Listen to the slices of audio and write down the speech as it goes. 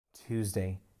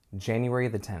Tuesday, January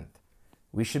the 10th.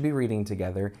 We should be reading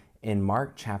together in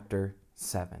Mark chapter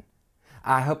 7.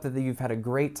 I hope that you've had a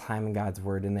great time in God's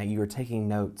Word and that you are taking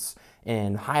notes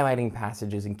and highlighting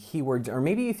passages and keywords, or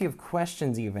maybe if you have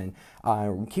questions even,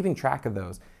 keeping track of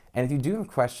those. And if you do have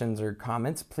questions or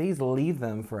comments, please leave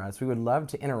them for us. We would love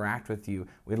to interact with you.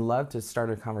 We'd love to start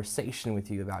a conversation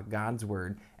with you about God's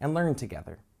Word and learn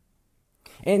together.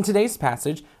 In today's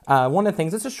passage, one of the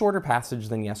things, it's a shorter passage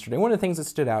than yesterday, one of the things that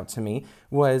stood out to me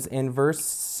was in verse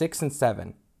 6 and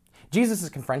 7. Jesus is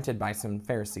confronted by some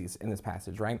Pharisees in this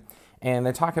passage, right? And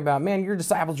they talk about, man, your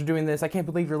disciples are doing this. I can't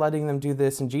believe you're letting them do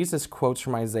this. And Jesus quotes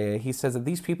from Isaiah. He says that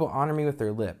these people honor me with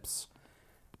their lips,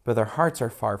 but their hearts are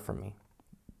far from me.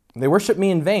 They worship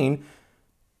me in vain.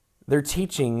 Their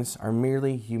teachings are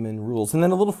merely human rules. And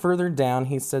then a little further down,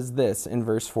 he says this in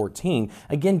verse 14.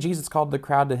 Again, Jesus called the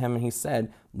crowd to him and he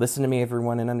said, listen to me,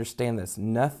 everyone, and understand this.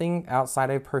 Nothing outside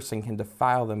a person can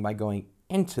defile them by going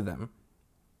into them.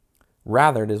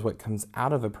 Rather, it is what comes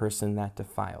out of a person that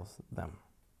defiles them.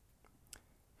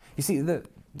 You see, the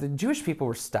Jewish people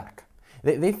were stuck.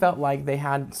 They felt like they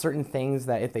had certain things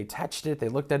that if they touched it, they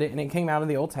looked at it, and it came out of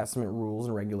the Old Testament rules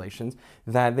and regulations,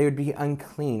 that they would be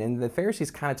unclean. And the Pharisees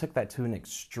kind of took that to an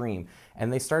extreme.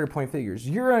 And they started pointing fingers.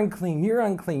 You're unclean. You're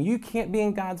unclean. You can't be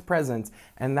in God's presence.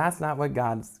 And that's not what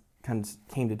God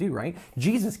came to do, right?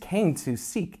 Jesus came to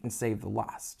seek and save the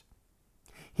lost.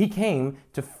 He came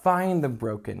to find the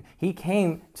broken. He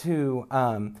came to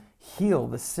heal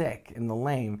the sick and the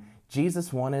lame.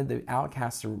 Jesus wanted the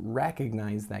outcasts to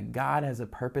recognize that God has a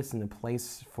purpose and a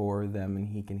place for them and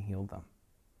he can heal them.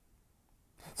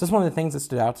 So that's one of the things that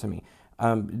stood out to me.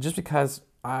 Just because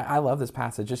I love this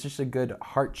passage, it's just a good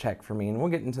heart check for me. And we'll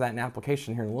get into that in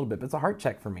application here in a little bit, but it's a heart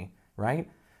check for me,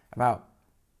 right? About,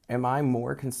 am I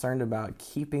more concerned about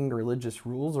keeping religious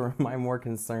rules, or am I more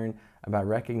concerned about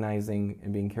recognizing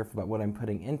and being careful about what I'm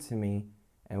putting into me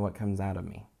and what comes out of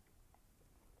me?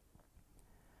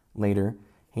 Later,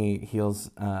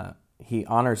 he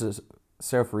honors this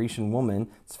Syrophoenician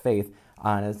woman's faith.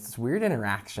 It's this weird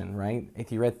interaction, right?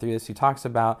 If you read through this, he talks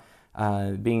about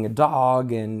being a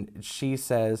dog, and she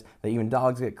says that even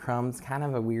dogs get crumbs. Kind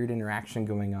of a weird interaction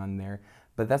going on there.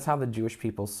 But that's how the Jewish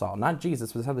people saw, not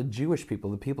Jesus, but that's how the Jewish people,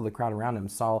 the people, the crowd around him,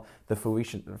 saw the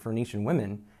Phoenician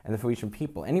women and the Phoenician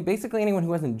people. And basically anyone who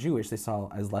wasn't Jewish, they saw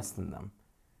as less than them.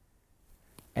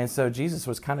 And so Jesus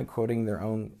was kind of quoting their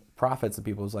own prophets, and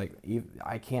people was like,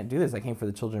 I can't do this. I came for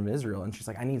the children of Israel. And she's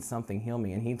like, I need something, heal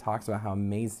me. And he talks about how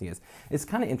amazed he is. It's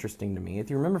kind of interesting to me.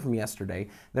 If you remember from yesterday,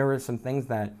 there were some things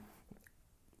that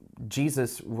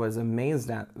Jesus was amazed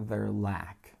at their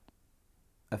lack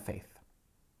of faith.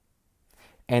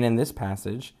 And in this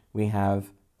passage, we have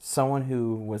someone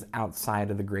who was outside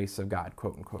of the grace of God,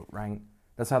 quote unquote, right?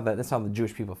 That's how the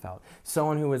Jewish people felt.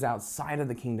 Someone who was outside of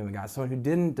the kingdom of God, someone who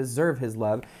didn't deserve his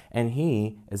love, and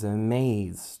he is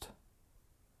amazed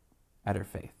at her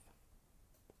faith.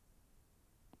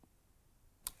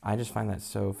 I just find that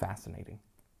so fascinating.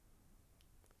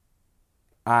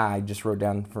 I just wrote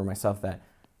down for myself that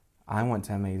I want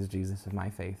to amaze Jesus with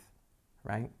my faith,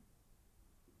 right?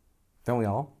 Don't we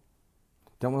all?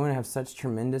 Don't we want to have such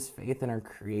tremendous faith in our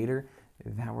Creator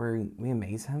that we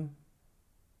amaze him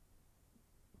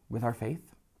with our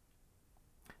faith?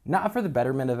 Not for the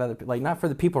betterment of other people, like not for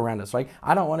the people around us, right?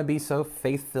 I don't want to be so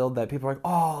faith-filled that people are like,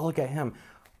 oh, look at him.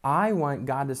 I want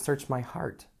God to search my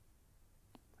heart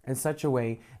in such a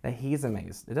way that he's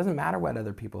amazed. It doesn't matter what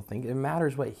other people think. It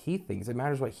matters what he thinks. It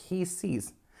matters what he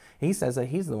sees. He says that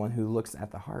he's the one who looks at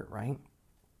the heart, right?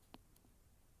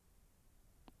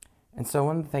 And so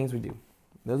one of the things we do,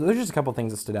 there's just a couple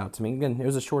things that stood out to me. Again, it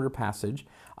was a shorter passage.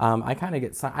 I kind of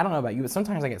get, I don't know about you, but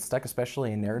sometimes I get stuck,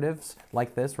 especially in narratives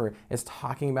like this, where it's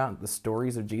talking about the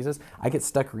stories of Jesus. I get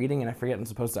stuck reading and I forget I'm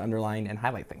supposed to underline and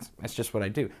highlight things. That's just what I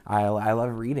do. I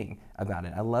love reading about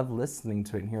it. I love listening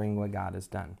to it and hearing what God has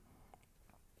done.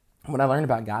 What I learned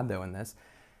about God, though, in this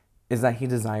is that he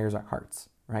desires our hearts,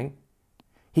 right?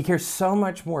 He cares so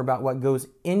much more about what goes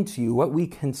into you, what we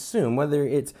consume, whether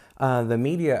it's the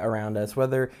media around us,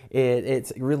 whether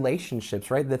it's relationships,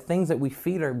 right? The things that we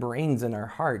feed our brains and our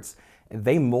hearts,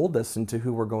 they mold us into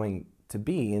who we're going to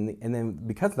be. And then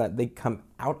because of that, they come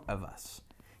out of us.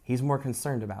 He's more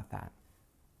concerned about that,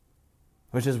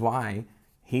 which is why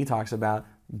he talks about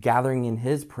gathering in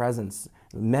his presence,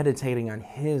 meditating on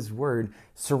his word,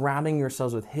 surrounding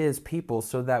yourselves with his people,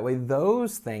 so that way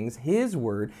those things, his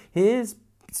word, his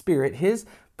Spirit, his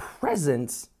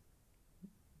presence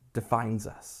defines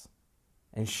us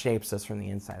and shapes us from the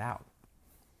inside out.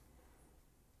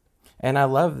 And I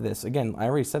love this. Again, I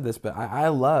already said this, but I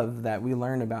love that we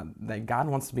learn about that God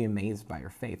wants to be amazed by your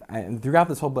faith. And throughout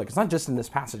this whole book, it's not just in this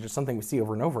passage, it's something we see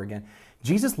over and over again.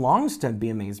 Jesus longs to be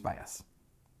amazed by us.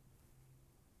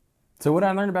 So what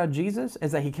I learned about Jesus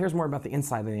is that he cares more about the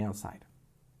inside than the outside.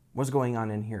 What's going on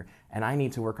in here? And I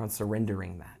need to work on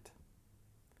surrendering that.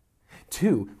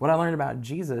 2, what I learned about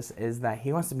Jesus is that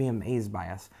he wants to be amazed by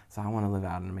us. So I want to live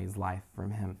out an amazed life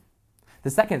from him. The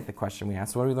second question we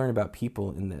asked, what do we learn about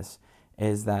people in this,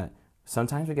 is that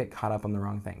sometimes we get caught up on the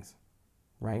wrong things,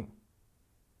 right?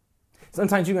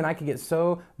 Sometimes you and I can get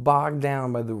so bogged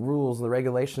down by the rules and the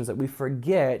regulations that we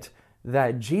forget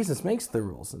that Jesus makes the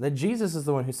rules, that Jesus is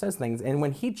the one who says things. And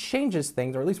when he changes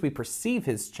things, or at least we perceive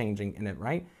his changing in it,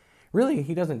 right? Really,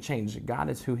 he doesn't change. God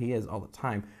is who he is all the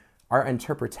time. Our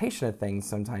interpretation of things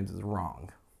sometimes is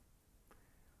wrong.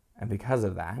 And because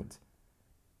of that,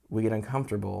 we get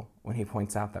uncomfortable when he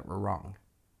points out that we're wrong.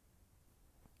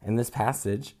 In this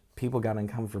passage, people got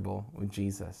uncomfortable with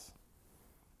Jesus.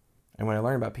 And what I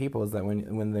learned about people is that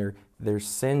when their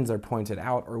sins are pointed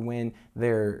out, or when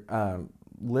they're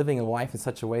living a life in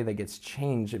such a way that gets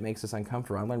changed, it makes us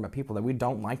uncomfortable. I learned about people that we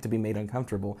don't like to be made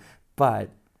uncomfortable, but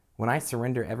when I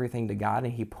surrender everything to God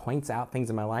and he points out things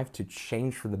in my life to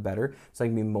change for the better so I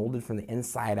can be molded from the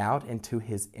inside out into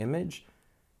his image,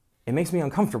 it makes me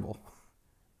uncomfortable.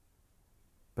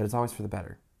 But it's always for the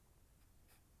better.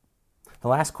 The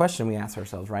last question we ask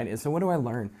ourselves, right, is, so what do I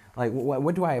learn? Like,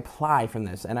 what do I apply from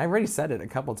this? And I already said it a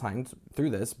couple times through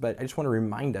this, but I just want to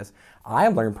remind us, I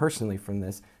learned personally from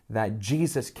this that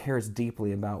Jesus cares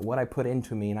deeply about what I put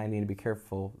into me, and I need to be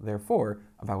careful, therefore,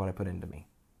 about what I put into me.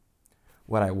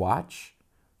 What I watch,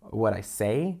 what I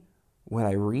say, what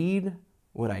I read,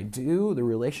 what I do, the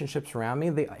relationships around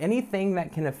me, anything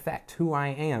that can affect who I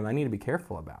am, I need to be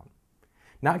careful about.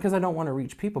 Not because I don't want to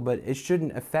reach people, but it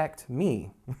shouldn't affect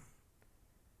me.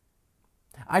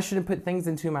 I shouldn't put things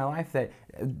into my life that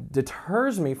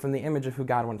deters me from the image of who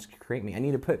God wants to create me. I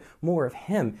need to put more of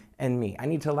him in me. I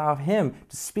need to allow him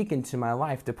to speak into my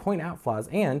life, to point out flaws.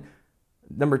 And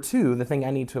number 2, the thing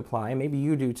I need to apply, and maybe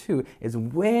you do too, is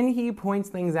when he points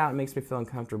things out and makes me feel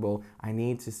uncomfortable, I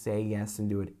need to say yes and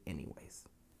do it anyways.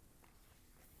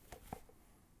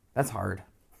 That's hard.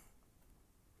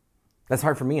 That's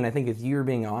hard for me, and I think if you're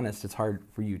being honest, it's hard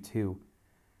for you too.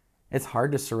 It's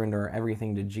hard to surrender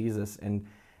everything to Jesus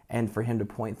and for him to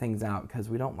point things out because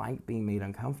we don't like being made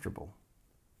uncomfortable.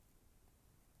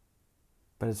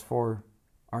 But it's for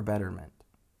our betterment.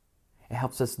 It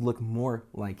helps us look more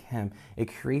like him.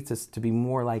 It creates us to be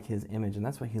more like his image, and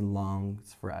that's what he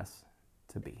longs for us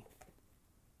to be.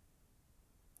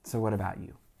 So what about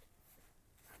you?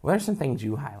 What are some things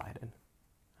you highlighted?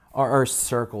 Or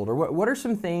circled? Or what are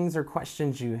some things or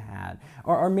questions you had?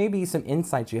 Or maybe some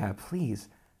insights you have? Please,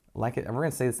 we're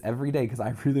going to say this every day because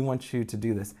I really want you to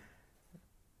do this.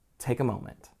 Take a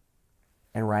moment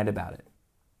and write about it.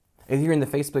 If you're in the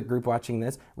Facebook group watching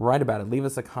this, write about it. Leave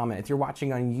us a comment. If you're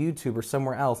watching on YouTube or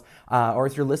somewhere else, or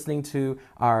if you're listening to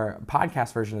our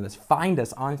podcast version of this, find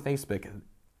us on Facebook.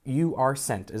 You Are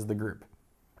Sent is the group.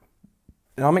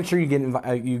 And I'll make sure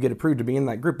you get approved to be in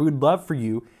that group. We'd love for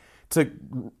you to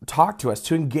talk to us,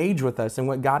 to engage with us in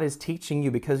what God is teaching you,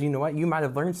 because you know what? You might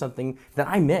have learned something that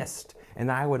I missed,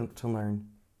 and I want to learn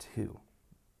too.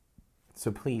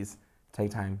 So please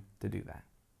take time to do that.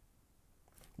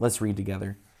 Let's read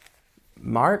together.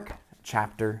 Mark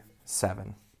chapter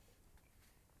 7.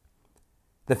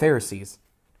 The Pharisees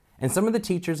and some of the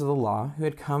teachers of the law who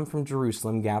had come from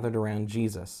Jerusalem gathered around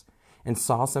Jesus and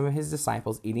saw some of his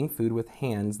disciples eating food with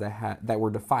hands that were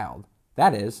defiled,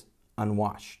 that is,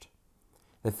 unwashed.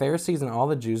 The Pharisees and all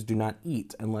the Jews do not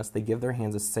eat unless they give their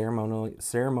hands a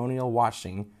ceremonial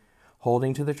washing,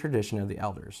 holding to the tradition of the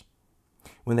elders.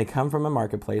 When they come from a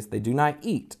marketplace, they do not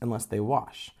eat unless they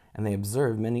wash, and they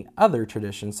observe many other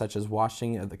traditions such as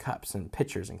washing of the cups and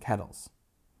pitchers and kettles.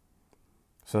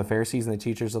 So the Pharisees and the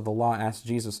teachers of the law asked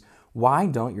Jesus, "Why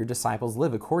don't your disciples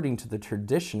live according to the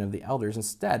tradition of the elders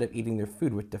instead of eating their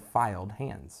food with defiled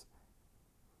hands?"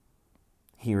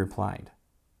 He replied,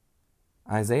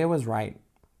 "Isaiah was right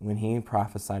when he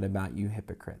prophesied about you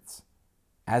hypocrites.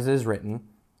 As it is written,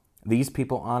 'These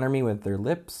people honor me with their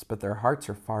lips, but their hearts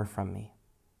are far from me.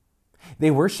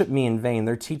 They worship me in vain.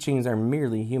 Their teachings are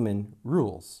merely human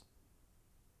rules.'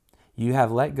 You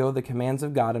have let go of the commands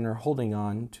of God and are holding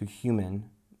on to human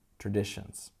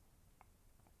traditions."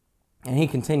 And he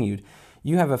continued,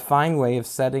 "You have a fine way of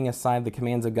setting aside the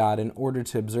commands of God in order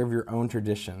to observe your own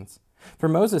traditions. For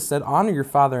Moses said, 'Honor your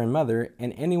father and mother,'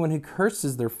 and anyone who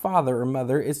curses their father or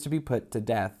mother is to be put to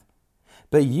death.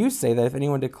 But you say that if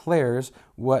anyone declares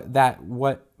what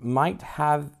might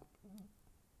have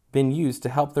been used to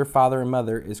help their father and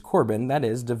mother is korban, that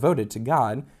is, devoted to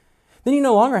God, then you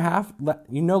no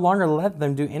longer let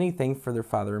them do anything for their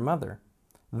father or mother.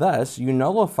 Thus, you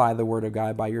nullify the word of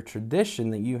God by your tradition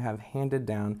that you have handed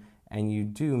down, and you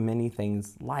do many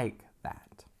things like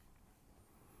that.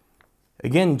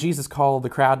 Again, Jesus called the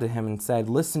crowd to him and said,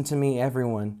 "Listen to me,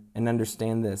 everyone, and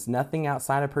understand this. Nothing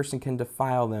outside a person can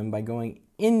defile them by going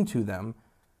into them.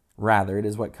 Rather, it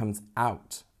is what comes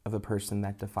out of a person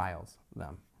that defiles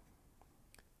them."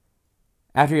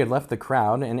 After he had left the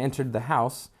crowd and entered the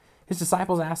house, his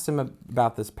disciples asked him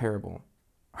about this parable.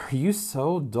 "Are you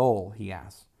so dull?" he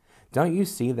asked. "Don't you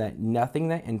see that nothing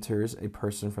that enters a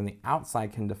person from the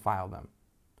outside can defile them?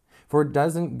 For it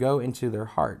doesn't go into their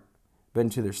heart, but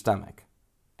into their stomach,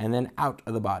 and then out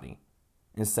of the body."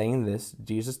 In saying this,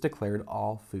 Jesus declared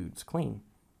all foods clean.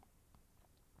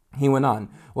 He went on,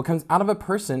 "What comes out of a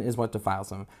person is what defiles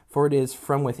him, for it is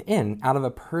from within, out of a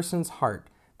person's heart,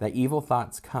 that evil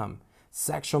thoughts come: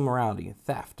 sexual morality,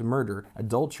 theft, murder,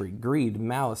 adultery, greed,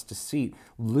 malice, deceit,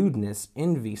 lewdness,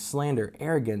 envy, slander,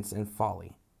 arrogance, and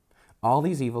folly. All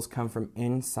these evils come from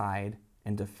inside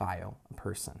and defile a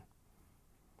person."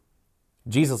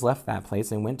 Jesus left that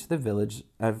place and went to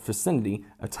the vicinity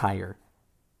of Tyre.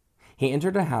 He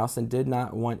entered a house and did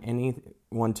not want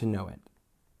anyone to know it.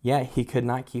 Yet he could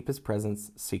not keep his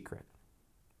presence secret.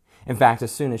 In fact,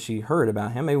 as soon as she heard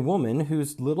about him, a woman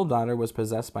whose little daughter was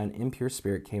possessed by an impure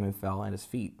spirit came and fell at his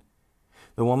feet.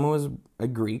 The woman was a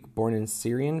Greek born in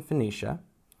Syrian Phoenicia.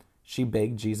 She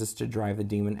begged Jesus to drive the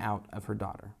demon out of her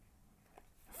daughter.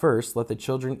 "First, let the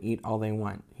children eat all they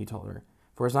want," he told her,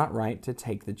 "for it's not right to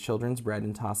take the children's bread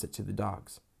and toss it to the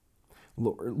dogs."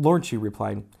 "Lord," she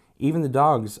replied, even the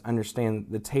dogs under the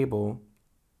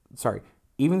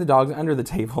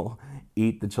table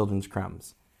eat the children's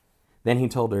crumbs." Then he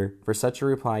told her, "For such a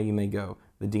reply you may go.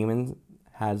 The demon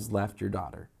has left your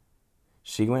daughter."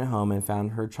 She went home and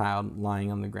found her child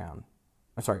lying on the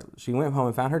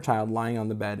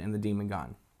bed and the demon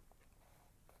gone.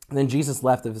 Then Jesus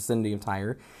left the vicinity of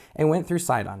Tyre and went through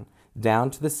Sidon,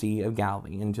 down to the Sea of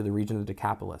Galilee, into the region of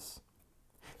Decapolis.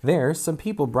 There, some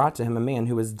people brought to him a man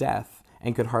who was deaf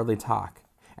and could hardly talk,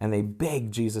 and they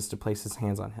begged Jesus to place his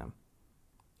hands on him.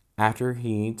 After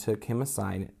he took him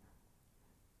aside,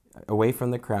 away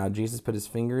from the crowd, Jesus put his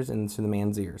fingers into the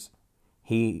man's ears.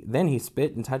 Then he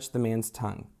spit and touched the man's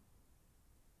tongue.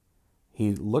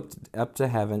 He looked up to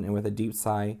heaven and with a deep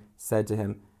sigh said to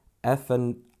him,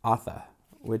 "Ephatha,"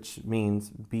 which means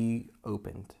 "be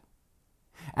opened."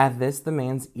 At this, the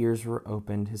man's ears were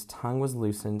opened, his tongue was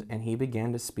loosened, and he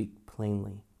began to speak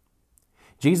plainly.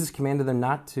 Jesus commanded them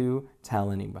not to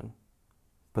tell anyone,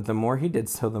 but the more he did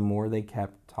so, the more they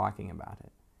kept talking about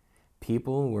it.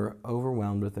 People were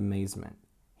overwhelmed with amazement.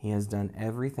 "He has done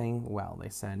everything well," they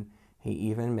said. "He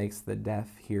even makes the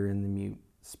deaf hear and the mute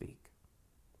speak."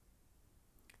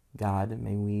 God,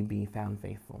 may we be found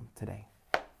faithful today.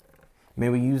 May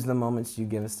we use the moments you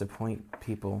give us to point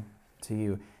people to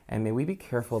you. And may we be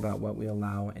careful about what we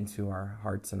allow into our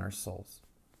hearts and our souls.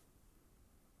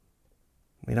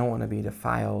 We don't want to be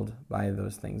defiled by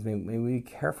those things. May we be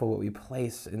careful what we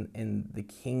place in the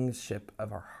kingship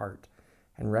of our heart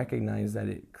and recognize that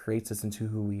it creates us into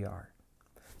who we are.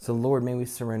 So Lord, may we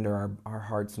surrender our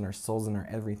hearts and our souls and our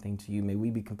everything to you. May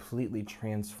we be completely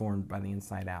transformed by the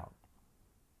inside out.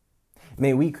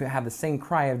 May we have the same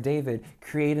cry of David,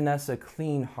 "Create in us a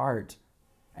clean heart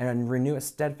and renew a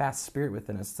steadfast spirit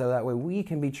within us," so that way we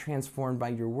can be transformed by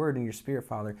your word and your spirit,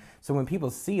 Father. So when people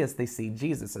see us, they see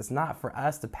Jesus. It's not for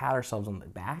us to pat ourselves on the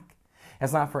back.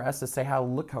 It's not for us to say,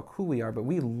 look how cool we are, but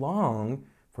we long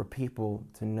for people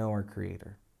to know our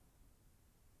Creator.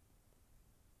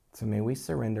 So may we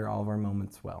surrender all of our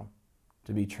moments well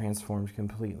to be transformed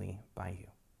completely by you.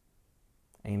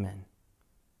 Amen.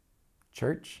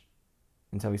 Church,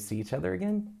 until we see each other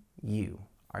again, you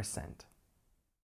are sent.